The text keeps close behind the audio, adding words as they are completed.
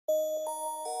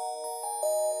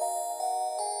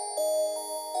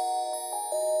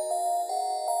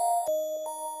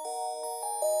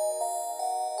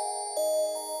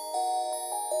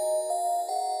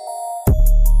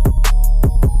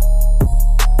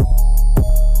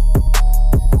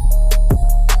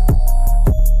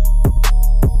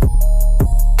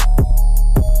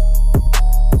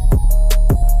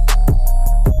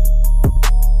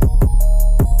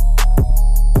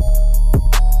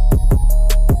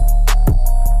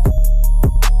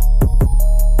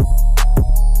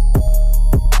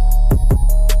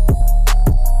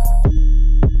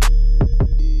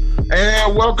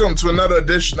welcome to another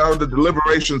edition of the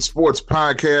Deliberation Sports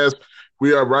Podcast.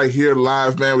 We are right here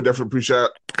live, man. We definitely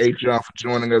appreciate y'all for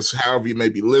joining us, however you may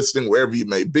be listening, wherever you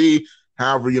may be,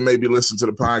 however you may be listening to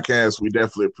the podcast. We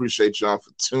definitely appreciate y'all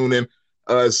for tuning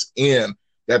us in.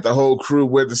 Got the whole crew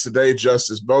with us today,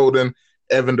 Justice Bolden,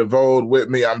 Evan DeVold with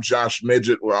me. I'm Josh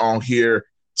Midget. We're all here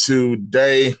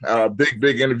today.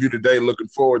 Big interview today. Looking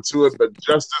forward to it. But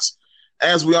Justice,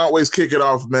 as we always kick it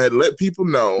off, man, let people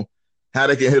know how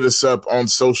they can hit us up on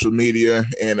social media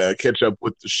and catch up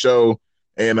with the show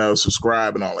and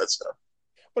subscribe and all that stuff.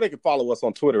 Well, they can follow us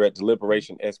on Twitter at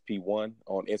DeliberationSP1,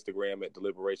 on Instagram at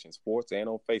Deliberation Sports, and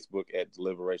on Facebook at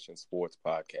Deliberation Sports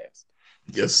Podcast.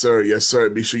 Yes, sir. Yes, sir.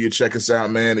 Be sure you check us out,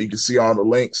 man. You can see all the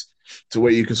links to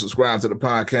where you can subscribe to the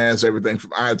podcast, everything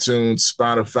from iTunes,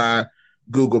 Spotify,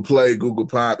 Google Play, Google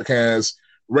Podcasts,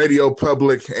 Radio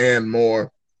Public, and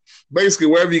more. Basically,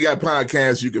 wherever you got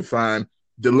podcasts, you can find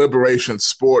Deliberation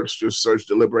Sports. Just search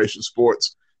Deliberation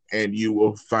Sports, and you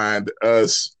will find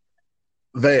us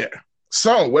there.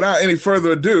 So, without any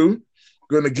further ado,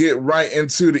 going to get right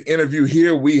into the interview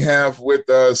here. We have with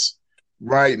us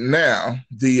right now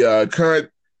the current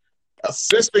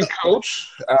assistant coach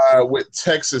with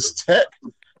Texas Tech.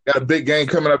 Got a big game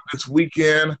coming up this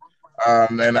weekend,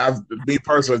 and me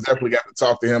personally definitely got to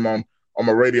talk to him on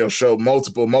my radio show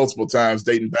multiple times,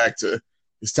 dating back to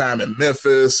his time in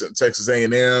Memphis and Texas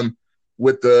A&M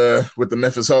with the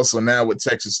Memphis Hustle, and now with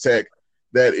Texas Tech.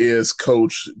 That is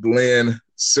Coach Glynn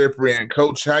Cyprien.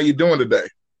 Coach, how you doing today?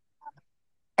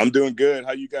 I'm doing good.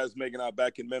 How you guys making out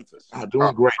back in Memphis?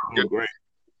 Doing great. Doing great.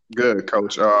 Good,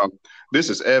 Coach. This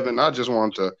is Evan. I just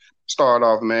wanted to start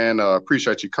off, man.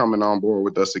 Appreciate you coming on board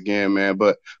with us again, man.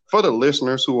 But for the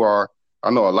listeners who are,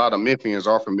 I know a lot of Memphians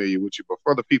are familiar with you, but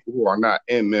for the people who are not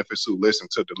in Memphis who listen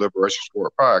to the Deliberation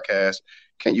Sport Podcast,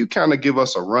 can you kind of give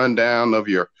us a rundown of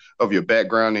your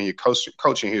background and your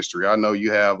coaching history? I know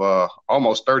you have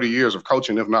almost 30 years of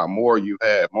coaching, if not more. You've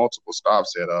had multiple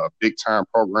stops at big-time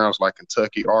programs like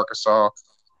Kentucky, Arkansas,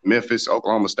 Memphis,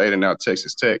 Oklahoma State, and now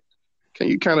Texas Tech. Can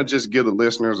you kind of just give the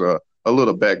listeners a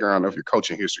little background of your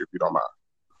coaching history, if you don't mind?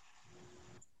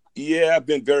 Yeah, I've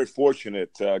been very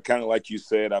fortunate. Kind of like you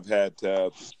said, I've had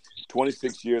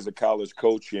 26 years of college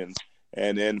coaching.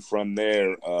 And then from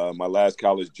there, my last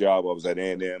college job, I was at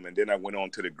A&M. And then I went on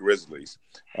to the Grizzlies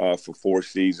for 4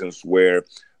 seasons where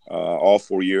all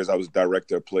 4 years I was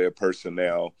director of player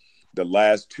personnel. The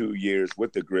last 2 years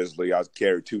with the Grizzlies, I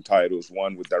carried 2 titles.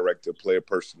 One was director of player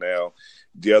personnel.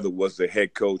 The other was the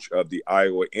head coach of the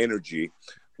Iowa Energy,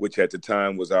 which at the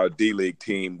time was our D-League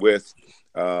team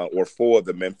for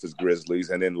the Memphis Grizzlies.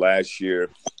 And then last year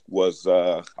was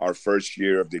our first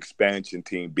year of the expansion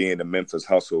team being the Memphis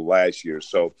Hustle last year.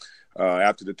 So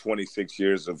after the 26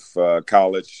 years of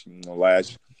college,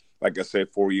 like I said,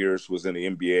 4 years was in the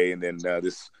NBA. And then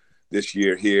this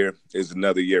year here is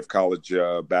another year of college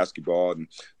basketball. And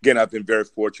again, I've been very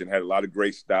fortunate, had a lot of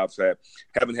great stops.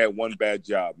 Haven't had one bad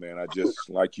job, man. I just,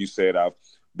 like you said, I've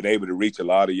been able to reach a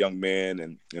lot of young men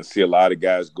and see a lot of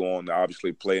guys go on to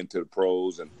obviously play into the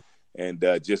pros and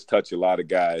just touch a lot of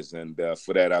guys. And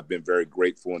for that, I've been very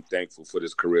grateful and thankful for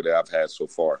this career that I've had so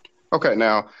far. Okay,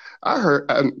 now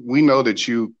we know that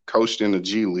you coached in the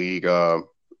G League.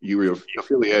 You were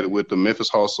affiliated with the Memphis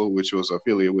Hustle, which was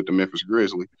affiliated with the Memphis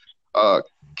Grizzlies. Kind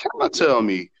of tell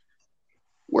me,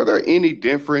 were there any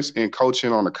difference in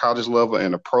coaching on the college level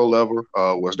and the pro level?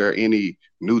 Was there any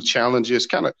new challenges?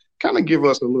 Kind of give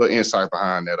us a little insight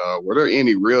behind that. Were there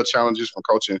any real challenges from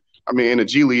coaching? I mean, in the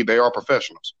G League, they are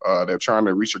professionals. They're trying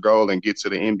to reach a goal and get to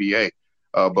the NBA.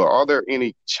 But are there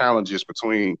any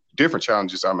different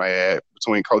challenges, I may add,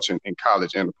 between coaching in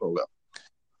college and the pro level?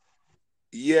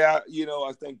 Yeah,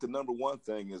 I think the number one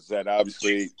thing is that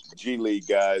obviously G League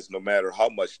guys, no matter how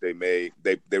much they made,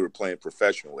 they were playing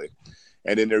professionally.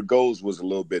 And then their goals was a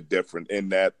little bit different in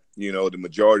that, the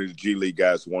majority of the G League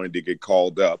guys wanted to get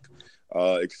called up,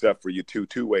 except for your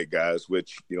two-way guys,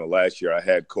 which, last year I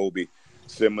had Kobe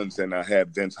Simmons and I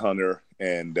had Vince Hunter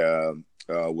and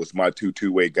was my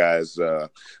two-way guys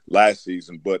last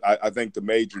season. But I think the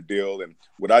major deal and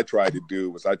what I tried to do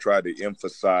was I tried to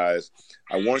emphasize,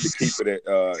 I wanted to keep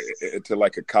it to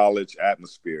like a college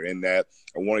atmosphere in that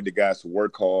I wanted the guys to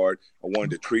work hard. I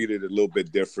wanted to treat it a little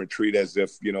bit different, treat as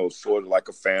if, sort of like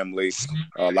a family.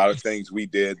 A lot of things we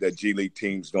did that G League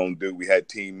teams don't do. We had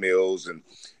team meals and,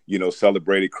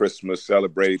 celebrated Christmas,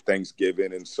 celebrated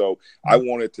Thanksgiving. And so I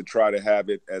wanted to try to have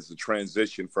it as a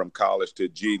transition from college to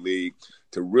G League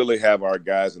to really have our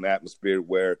guys an atmosphere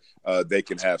where they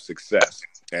can have success.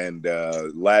 And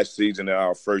last season, in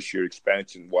our first year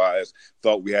expansion-wise,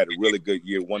 thought we had a really good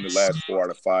year. Won the last 4 out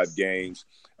of 5 games.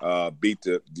 Beat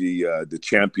the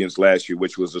champions last year,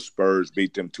 which was the Spurs.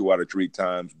 Beat them 2 out of 3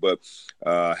 times, but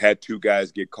had 2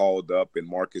 guys get called up, in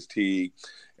Marcus Teague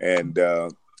and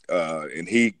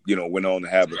he, went on to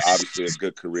have obviously a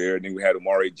good career. And then we had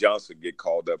Amari Johnson get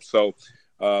called up. So,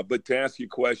 but to answer your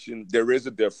question, there is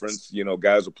a difference.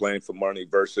 Guys are playing for money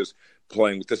versus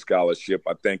playing with the scholarship.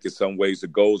 I think in some ways the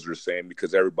goals are the same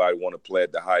because everybody want to play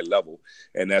at the high level,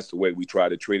 and that's the way we try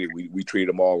to treat it. We treat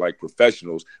them all like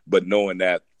professionals, but knowing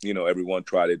that everyone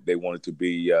they wanted to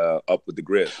be up with the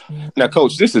Grizz. Now,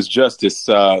 Coach, this is Justice.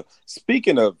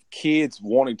 Speaking of kids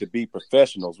wanting to be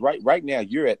professionals, right now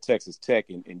you're at Texas Tech,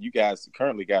 and you guys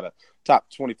currently got a top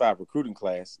 25 recruiting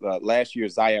class. Last year,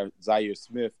 Zaire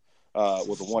Smith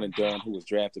was a one and done who was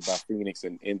drafted by Phoenix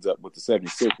and ends up with the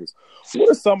 76ers. What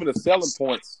are some of the selling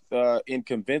points in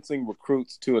convincing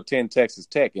recruits to attend Texas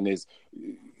Tech? And is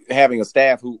having a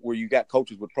staff where you got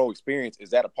coaches with pro experience, is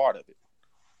that a part of it?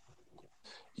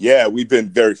 Yeah, we've been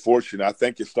very fortunate. I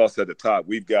think it starts at the top.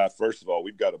 First of all,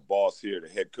 we've got a boss here, the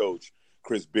head coach,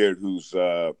 Chris Beard, who's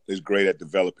is great at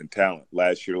developing talent.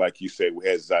 Last year, like you said, we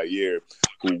had Zaire,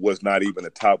 who was not even a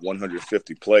top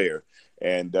 150 player.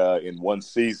 And in one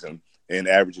season, and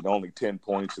averaging only 10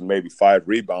 points and maybe 5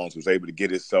 rebounds, was able to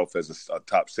get himself as a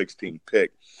top 16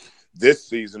 pick. This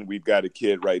season, we've got a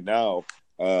kid right now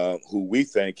who we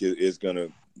think is going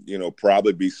to,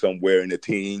 probably be somewhere in the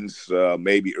teens,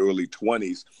 maybe early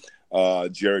 20s.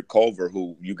 Jared Culver,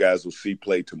 who you guys will see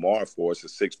play tomorrow for us, a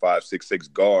 6'5",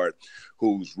 6'6" guard,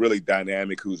 who's really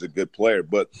dynamic, who's a good player.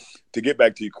 But to get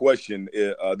back to your question,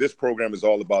 this program is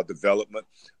all about development.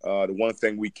 The one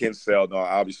thing we can sell now,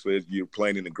 obviously, is you're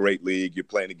playing in a great league. You're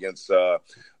playing against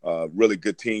really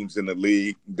good teams in the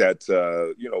league that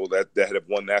have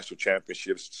won national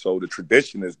championships. So the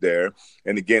tradition is there.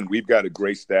 And again, we've got a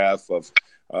great staff of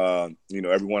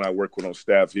everyone I work with on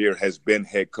staff here has been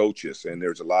head coaches, and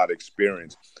there's a lot of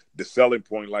experience. The selling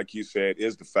point, like you said,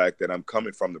 is the fact that I'm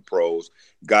coming from the pros.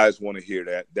 Guys want to hear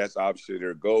that. That's obviously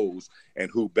their goals, and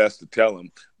who best to tell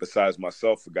them besides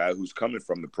myself, a guy who's coming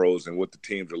from the pros and what the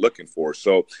teams are looking for.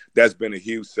 So that's been a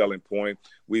huge selling point.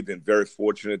 We've been very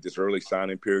fortunate this early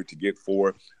signing period to get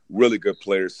 4 really good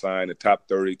players signed, a top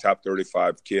 30, top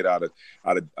 35 kid out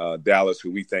of Dallas who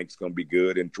we think is going to be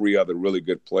good, and 3 other really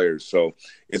good players. So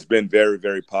it's been very,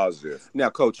 very positive. Now,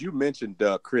 Coach, you mentioned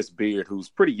Chris Beard, who's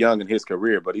pretty young in his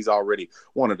career, but he's already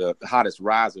one of the hottest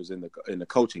risers in the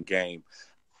coaching game.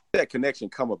 How did that connection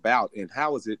come about, and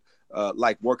how is it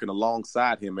like working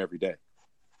alongside him every day?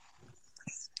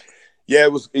 Yeah,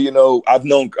 it was. I've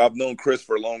known Chris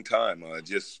for a long time,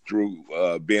 just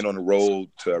through being on the road,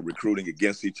 recruiting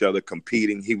against each other,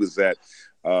 competing. He was at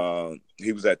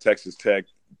Texas Tech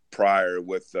prior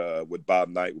with Bob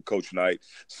Knight, with Coach Knight.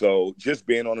 So just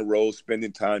being on the road,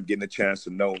 spending time, getting a chance to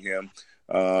know him.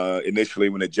 Initially,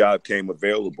 when the job came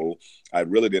available, I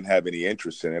really didn't have any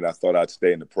interest in it. I thought I'd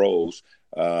stay in the pros.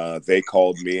 They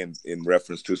called me in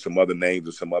reference to some other names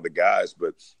of some other guys.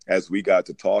 But as we got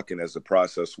to talking, as the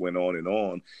process went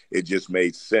on, it just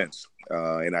made sense.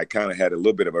 And I kind of had a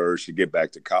little bit of an urge to get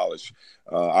back to college.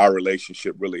 Our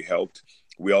relationship really helped.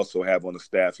 We also have on the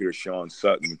staff here Sean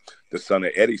Sutton, the son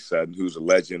of Eddie Sutton, who's a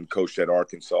legend, coached at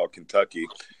Arkansas, Kentucky.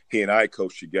 He and I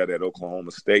coached together at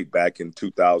Oklahoma State back in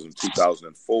 2000,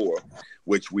 2004,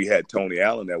 which we had Tony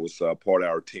Allen that was part of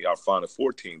our team, our Final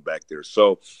Four team back there.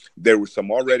 So there were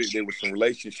some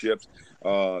relationships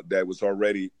that was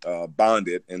already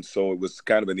bonded, and so it was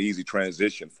kind of an easy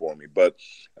transition for me. But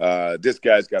this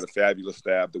guy's got a fabulous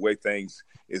staff. The way things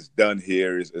is done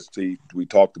here is we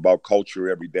talked about culture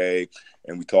every day,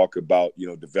 and we talk about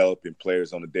developing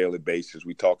players on a daily basis.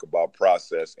 We talk about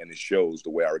process, and it shows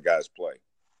the way our guys play.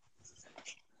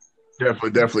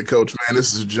 Definitely, Coach, man.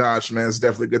 This is Josh, man. It's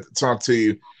definitely good to talk to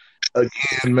you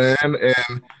again, man.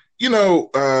 And,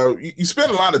 you spend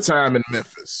a lot of time in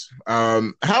Memphis.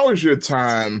 How was your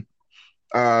time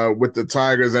with the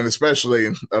Tigers, and especially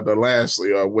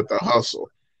lastly with the Hustle?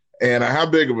 And how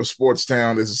big of a sports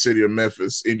town is the city of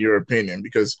Memphis, in your opinion?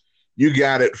 Because you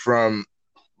got it from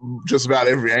just about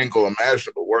every angle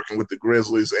imaginable, working with the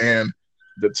Grizzlies and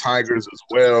the Tigers as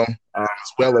well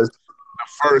as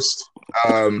the first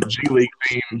G League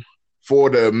team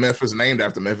for the Memphis, named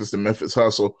after Memphis, the Memphis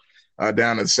Hustle,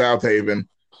 down in South Haven.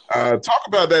 Talk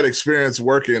about that experience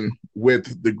working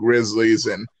with the Grizzlies,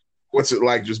 and what's it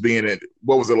like just being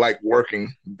what was it like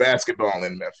working basketball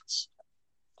in Memphis?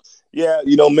 Yeah,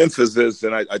 Memphis is,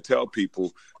 and I tell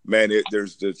people, man,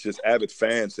 there's just avid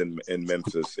fans in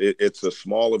Memphis. It's a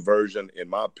smaller version, in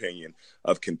my opinion,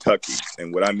 of Kentucky.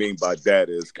 And what I mean by that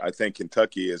is I think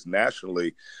Kentucky is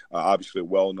nationally, obviously a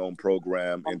well-known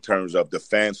program in terms of the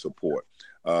fan support.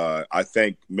 I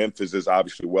think Memphis is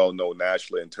obviously well known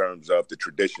nationally in terms of the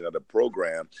tradition of the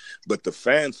program, but the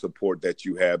fan support that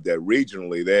you have there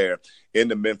regionally there in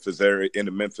the Memphis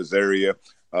area,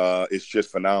 it's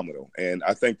just phenomenal. And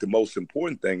I think the most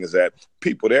important thing is that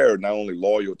people there are not only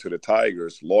loyal to the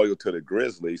Tigers, loyal to the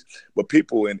Grizzlies, but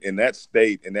people in that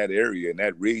state, in that area, in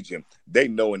that region, they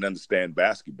know and understand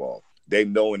basketball. They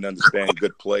know and understand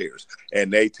good players,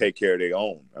 and they take care of their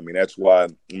own. I mean, that's why,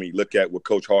 look at what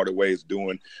Coach Hardaway is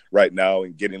doing right now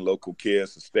and getting local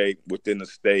kids to stay within the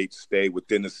state, stay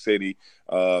within the city.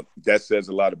 That says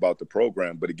a lot about the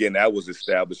program. But, again, that was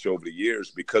established over the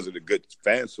years because of the good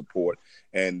fan support,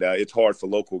 and it's hard for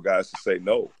local guys to say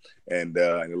no. And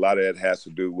a lot of that has to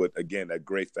do with, again, that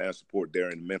great fan support there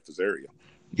in the Memphis area.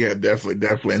 Yeah,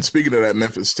 definitely. And speaking of that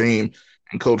Memphis team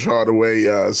and Coach Hardaway,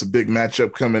 it's a big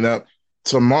matchup coming up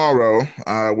tomorrow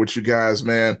with you guys,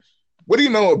 man. What do you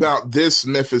know about this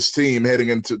Memphis team heading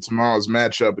into tomorrow's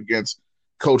matchup against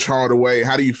Coach Hardaway?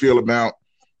 How do you feel about,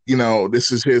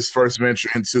 this is his first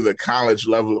venture into the college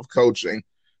level of coaching.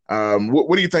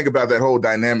 What do you think about that whole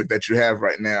dynamic that you have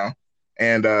right now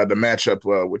and the matchup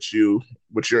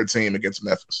with your team against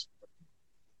Memphis?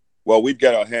 Well, we've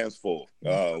got our hands full.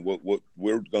 What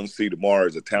we're going to see tomorrow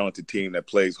is a talented team that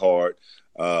plays hard.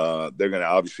 They're going to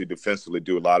obviously defensively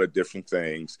do a lot of different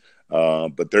things,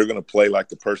 but they're going to play like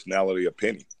the personality of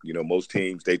Penny. Most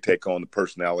teams, they take on the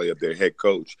personality of their head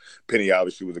coach. Penny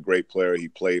obviously was a great player. He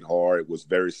played hard, was a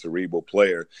very cerebral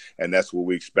player, and that's what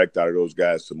we expect out of those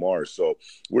guys tomorrow. So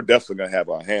we're definitely going to have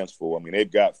our hands full.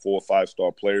 They've got 4 or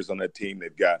 5-star players on that team.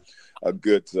 They've got a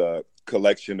good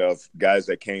collection of guys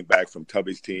that came back from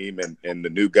Tubby's team and the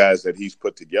new guys that he's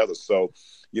put together. So,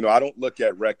 I don't look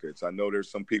at records. I know there's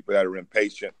some people that are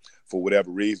impatient for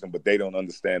whatever reason, but they don't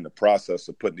understand the process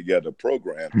of putting together a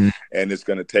program. Mm-hmm. And it's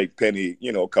going to take Penny,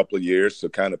 a couple of years to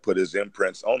kind of put his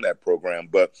imprints on that program.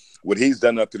 But what he's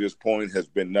done up to this point has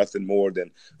been nothing more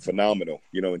than phenomenal,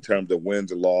 in terms of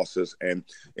wins and losses and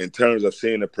in terms of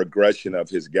seeing the progression of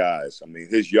his guys.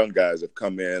 His young guys have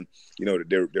come in,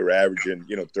 they're averaging,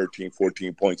 13,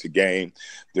 14 points a game.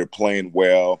 They're playing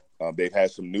well. They've had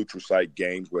some neutral site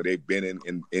games where they've been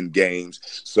in games.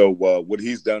 So what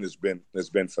he's done has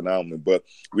been phenomenal. But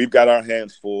we've got our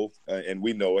hands full, and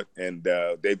we know it. And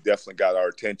they've definitely got our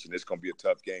attention. It's going to be a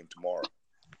tough game tomorrow.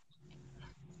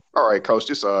 All right, Coach.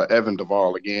 This is Evan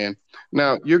Duvall again.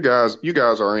 Now, you guys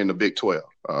are in the Big 12,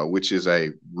 which is a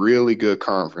really good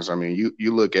conference.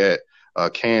 You look at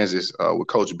Kansas with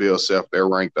Coach Bill Self. They're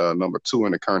ranked number 2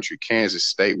 in the country. Kansas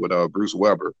State with Bruce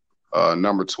Weber.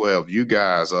 Number 12, you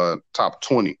guys top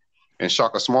 20, and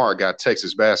Shaka Smart got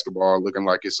Texas basketball looking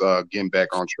like it's getting back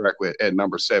on track at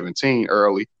number 17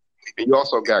 early. And you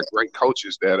also got great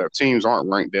coaches that teams aren't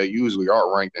ranked. They usually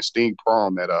are ranked. And Steve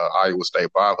Prohm at Iowa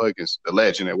State, Bob Huggins, the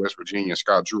legend at West Virginia,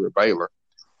 Scott Drew at Baylor.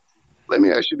 Let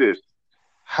me ask you this: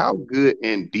 how good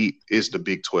and deep is the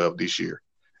Big 12 this year?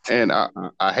 And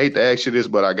I hate to ask you this,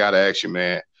 but I gotta ask you,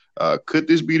 man. Could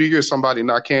this be the year somebody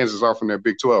knock Kansas off from their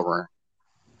Big 12 rank?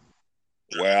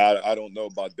 Well, I don't know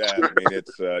about that.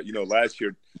 It's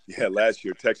last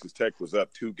year Texas Tech was up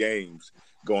 2 games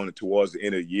going towards the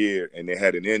end of the year, and they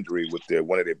had an injury with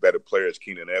one of their better players,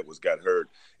 Keenan Edwards, got hurt,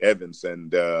 Evans,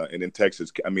 and then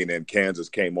Kansas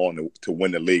came on to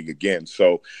win the league again.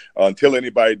 So until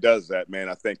anybody does that, man,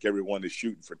 I think everyone is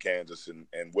shooting for Kansas,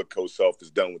 and what Coach Self has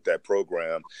done with that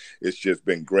program, it's just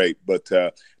been great. But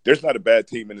there's not a bad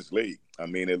team in this league.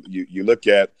 You look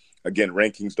at, again,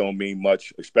 rankings don't mean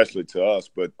much, especially to us,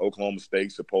 but Oklahoma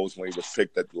State supposedly was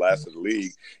picked at the last of the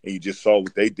league, and you just saw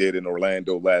what they did in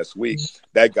Orlando last week.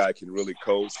 That guy can really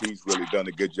coach. He's really done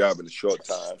a good job in a short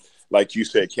time. Like you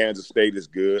said, Kansas State is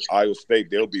good. Iowa State,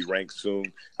 they'll be ranked soon.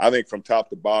 I think from top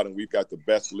to bottom, we've got the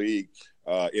best league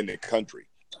in the country.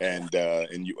 And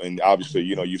obviously,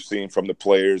 you've seen from the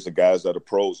players, the guys that are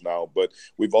pros now, but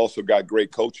we've also got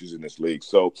great coaches in this league.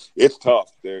 So it's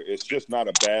tough. It's just not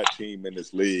a bad team in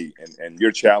this league, and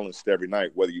you're challenged every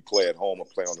night, whether you play at home or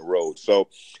play on the road. So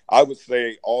I would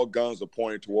say all guns are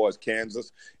pointed towards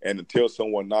Kansas, and until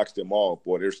someone knocks them off,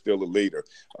 boy, they're still a leader.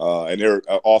 And they're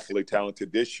awfully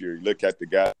talented this year. You look at the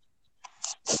guys.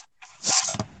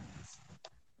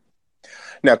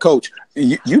 Now, Coach,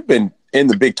 you've been in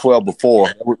the Big 12 before.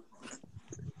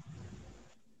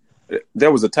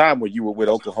 There was a time where you were with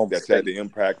Oklahoma that's State. Had the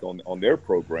impact on their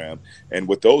program, and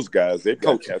with those guys, they've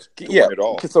got to win it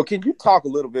all. So can you talk a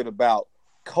little bit about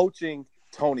coaching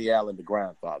Tony Allen, the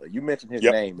grandfather. You mentioned his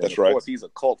Yep, name, and that's of right. course, he's a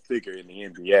cult figure in the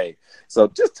NBA. So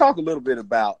just talk a little bit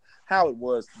about how it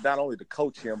was not only to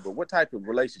coach him, but what type of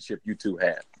relationship you two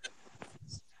had.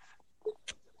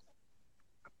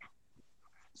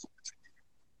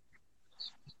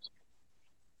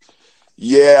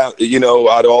 Yeah,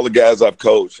 out of all the guys I've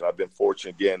coached, I've been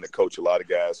fortunate again to coach a lot of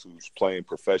guys who's playing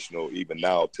professional even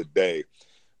now today.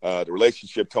 The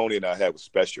relationship Tony and I had was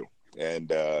special. And,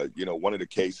 one of the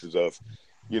cases of,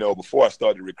 before I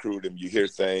started to recruit him, you hear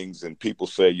things and people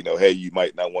say, hey, you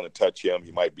might not want to touch him.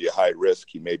 He might be a high risk.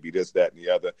 He may be this, that, and the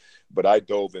other. But I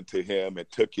dove into him and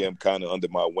took him kind of under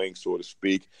my wing, so to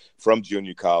speak, from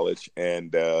junior college,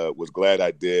 and was glad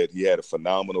I did. He had a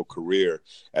phenomenal career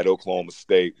at Oklahoma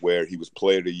State where he was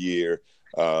player of the year.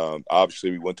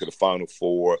 Obviously, we went to the Final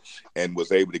Four and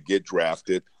was able to get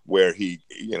drafted. Where he's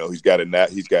got a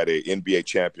NBA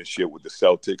championship with the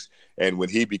Celtics, and when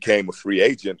he became a free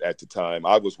agent at the time,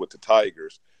 I was with the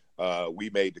Tigers.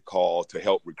 We made the call to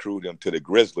help recruit him to the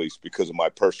Grizzlies because of my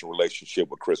personal relationship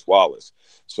with Chris Wallace.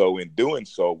 So in doing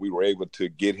so, we were able to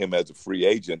get him as a free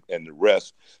agent, and the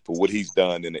rest for what he's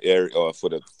done in the area for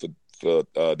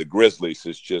the Grizzlies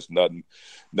is just nothing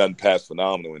past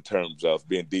phenomenal in terms of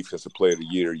being defensive player of the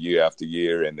year after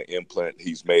year, and the imprint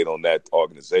he's made on that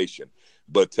organization.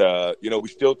 But, we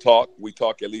still talk. We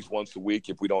talk at least once a week.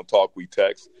 If we don't talk, we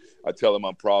text. I tell him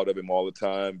I'm proud of him all the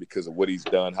time because of what he's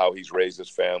done, how he's raised his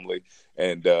family,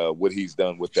 and what he's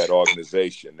done with that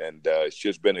organization. And it's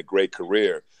just been a great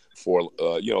career for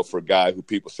a guy who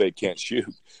people say can't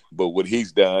shoot. But what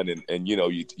he's done, and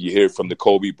you hear from the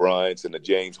Kobe Bryants and the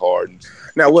James Hardens.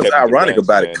 Now, what's Kevin ironic Durant's,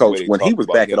 about man, it, Coach, the way when he talk was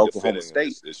about back him at Oklahoma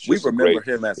defending State, it's we just a remember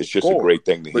great- him as a It's just scorer. a great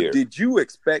thing to But hear. did you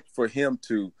expect for him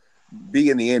to be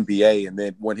in the NBA and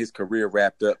then when his career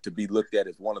wrapped up to be looked at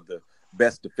as one of the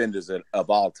best defenders of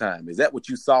all time? Is that what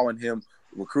you saw in him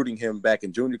recruiting him back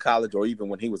in junior college or even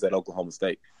when he was at Oklahoma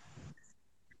State?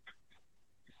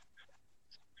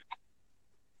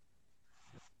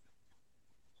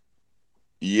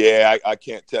 Yeah, I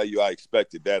can't tell you I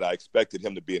expected that. I expected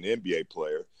him to be an NBA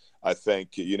player. I think,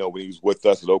 when he was with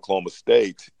us at Oklahoma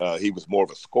State, he was more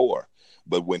of a scorer.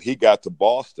 But when he got to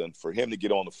Boston, for him to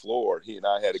get on the floor, he and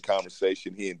I had a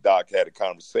conversation. He and Doc had a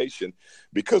conversation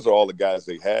because of all the guys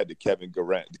they had, the Kevin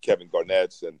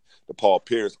Garnett's and the Paul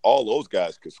Pierce, all those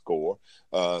guys could score.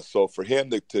 So for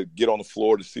him to get on the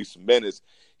floor to see some minutes,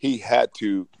 he had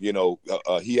to,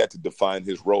 he had to define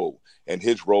his role. And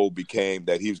his role became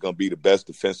that he was going to be the best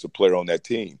defensive player on that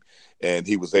team. And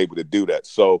he was able to do that.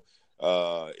 So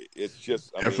it's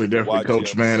just definitely,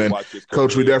 Coach, man. And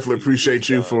Coach, we definitely appreciate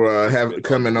you for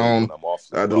coming on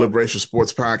Deliberation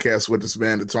Sports Podcast with us,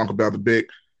 man, to talk about the big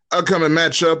upcoming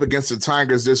matchup against the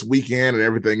Tigers this weekend and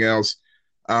everything else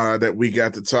that we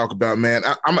got to talk about, man.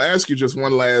 I'm going to ask you just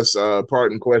one last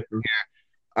parting question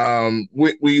here.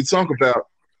 When you talk about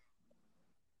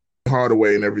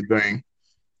Hardaway and everything,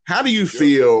 how do you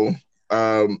feel?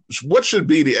 What should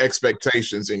be the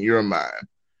expectations in your mind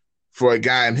for a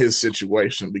guy in his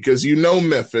situation? Because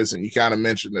Memphis, and you kind of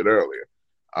mentioned it earlier.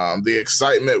 The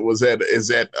excitement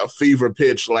is at a fever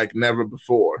pitch like never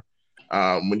before.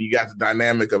 When you got the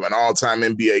dynamic of an all-time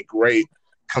NBA great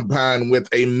combined with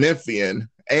a Memphian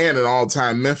and an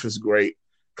all-time Memphis great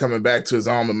coming back to his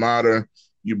alma mater.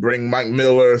 You bring Mike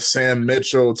Miller, Sam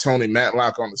Mitchell, Tony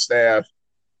Matlock on the staff,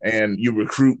 and you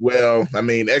recruit well.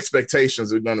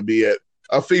 Expectations are going to be at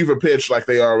a fever pitch like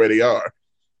they already are.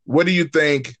 What do you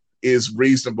think is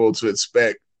reasonable to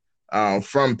expect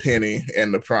from Penny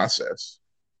in the process?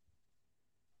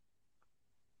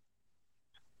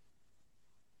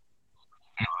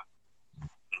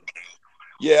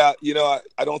 Yeah,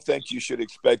 I don't think you should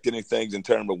expect anything in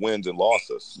terms of wins and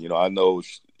losses. I know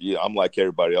I'm like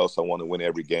everybody else. I want to win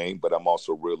every game, but I'm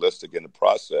also realistic in the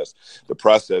process. The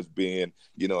process being,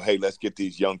 hey, let's get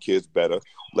these young kids better.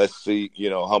 Let's see,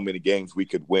 how many games we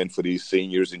could win for these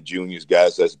seniors and juniors,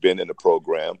 guys that's been in the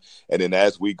program. And then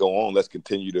as we go on, let's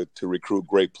continue to recruit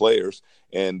great players.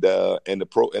 And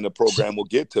the program will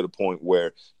get to the point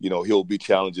where, he'll be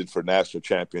challenging for national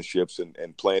championships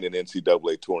and playing in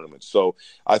NCAA tournaments. So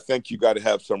I think you got to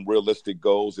have some realistic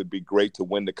goals. It'd be great to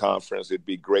win the conference. It'd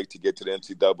be great to get to the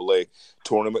NCAA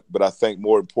tournament. But I think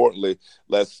more importantly,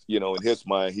 in his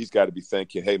mind, he's got to be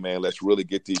thinking, hey, man, let's really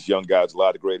get these young guys a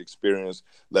lot of great experience.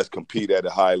 Let's compete at a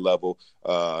high level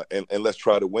and let's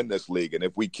try to win this league. And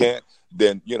if we can't,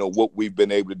 then, what we've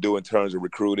been able to do in terms of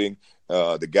recruiting,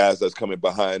 the guys that's coming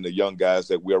behind the young guys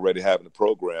that we already have in the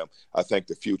program, I think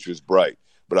the future is bright.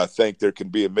 But I think there can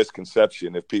be a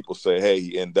misconception if people say, hey,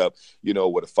 he end up,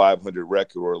 with a 500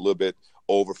 record or a little bit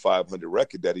over 500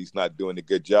 record that he's not doing a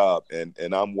good job. And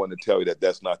I'm one to tell you that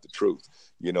that's not the truth.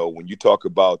 You know, when you talk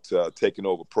about taking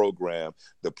over a program,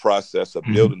 the process of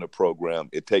building a program,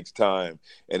 it takes time,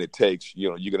 and it takes, you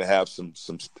know, you're going to have some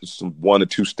 1 or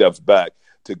 2 steps back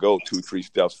to go 2-3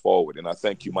 steps forward. And I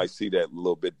think you might see that a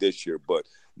little bit this year, but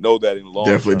know that in long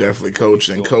definitely, Coach.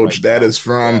 And Coach, right that now, is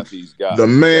from the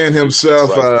man himself,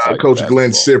 Coach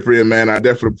Glenn Cyprien, man. I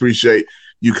definitely appreciate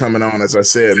you coming on, as I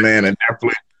said, man, and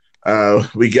definitely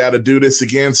we got to do this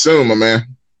again soon, my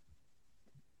man.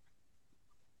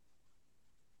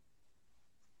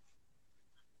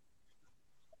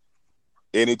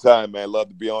 Anytime, man. Love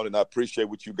to be on, and I appreciate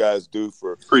what you guys do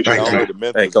for the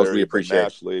Memphis Coach, we appreciate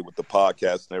nationally with the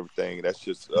podcast and everything. That's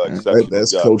just exceptional.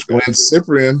 That's Coach Glenn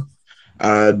Cyprien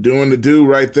doing the do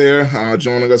right there,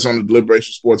 joining us on the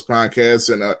Deliberation Sports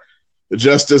Podcast. And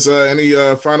Justice, any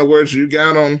final words you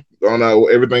got on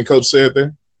everything Coach said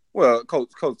there? Well, Coach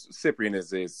Cyprien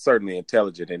is certainly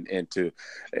intelligent, and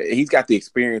he's got the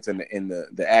experience and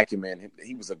the acumen.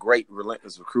 He was a great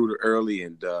relentless recruiter early,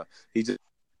 and he just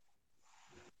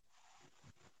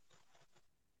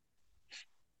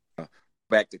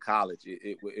back to college.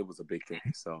 It was a big thing.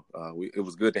 So it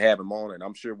was good to have him on, and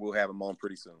I'm sure we'll have him on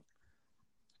pretty soon.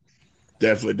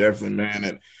 Definitely, man.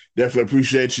 And definitely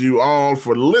appreciate you all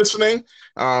for listening,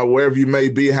 wherever you may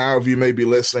be, however you may be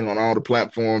listening on all the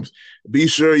platforms. Be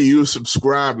sure you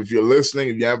subscribe if you're listening.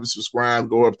 If you haven't subscribed,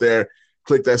 go up there,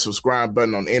 click that subscribe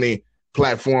button on any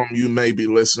platform you may be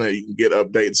listening. You can get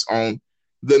updates on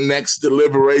the next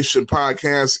Deliberation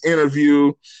Podcast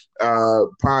interview,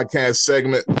 podcast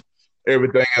segment,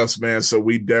 everything else, man. So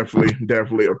we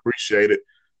definitely appreciate it.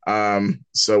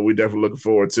 So we definitely looking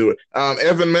forward to it.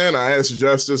 Evan, man, I asked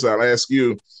Justice, I'll ask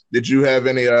you, did you have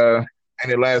any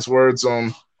last words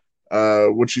on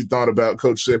what you thought about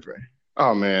Coach Cyprien?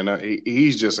 Oh man,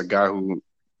 he's just a guy who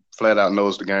flat out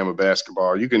knows the game of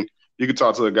basketball. You can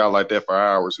talk to a guy like that for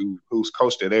hours who's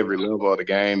coached at every level of the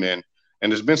game and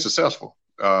has been successful.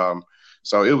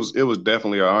 So it was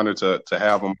definitely an honor to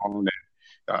have him on.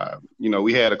 You know,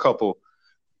 we had a couple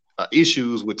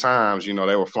issues with times. You know,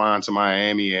 they were flying to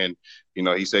Miami, and you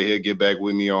know, he said he'll get back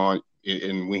with me on.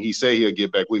 And when he said he'll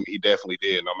get back with me, he definitely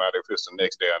did, no matter if it's the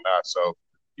next day or not. So,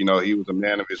 you know, he was a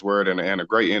man of his word and a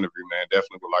great interview, man.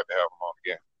 Definitely would like to have him on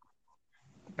again.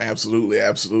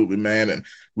 Absolutely, man. And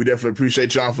we definitely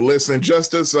appreciate y'all for listening.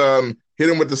 Justice, hit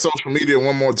him with the social media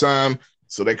one more time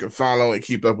so they can follow and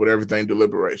keep up with everything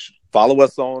Deliberation. Follow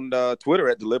us on Twitter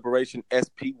at Deliberation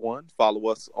SP1. Follow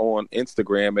us on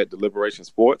Instagram at Deliberation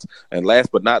Sports. And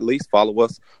last but not least, follow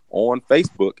us on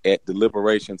Facebook at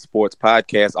Deliberation Sports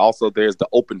Podcast. Also, there's the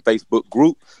open Facebook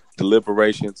group,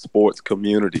 Deliberation Sports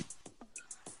Community.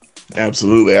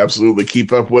 Absolutely.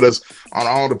 Keep up with us on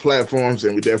all the platforms,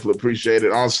 and we definitely appreciate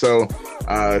it. Also,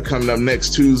 coming up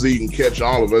next Tuesday, you can catch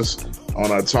all of us on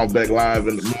Talkback Live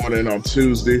in the morning on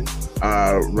Tuesday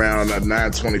around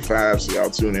 9:25. So y'all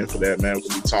tune in for that, man.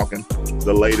 We'll be talking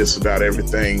the latest about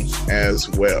everything as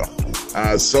well.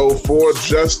 So for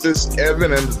Justice,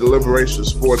 Evan, and the Deliberation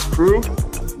Sports crew,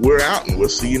 we're out, and we'll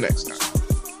see you next time.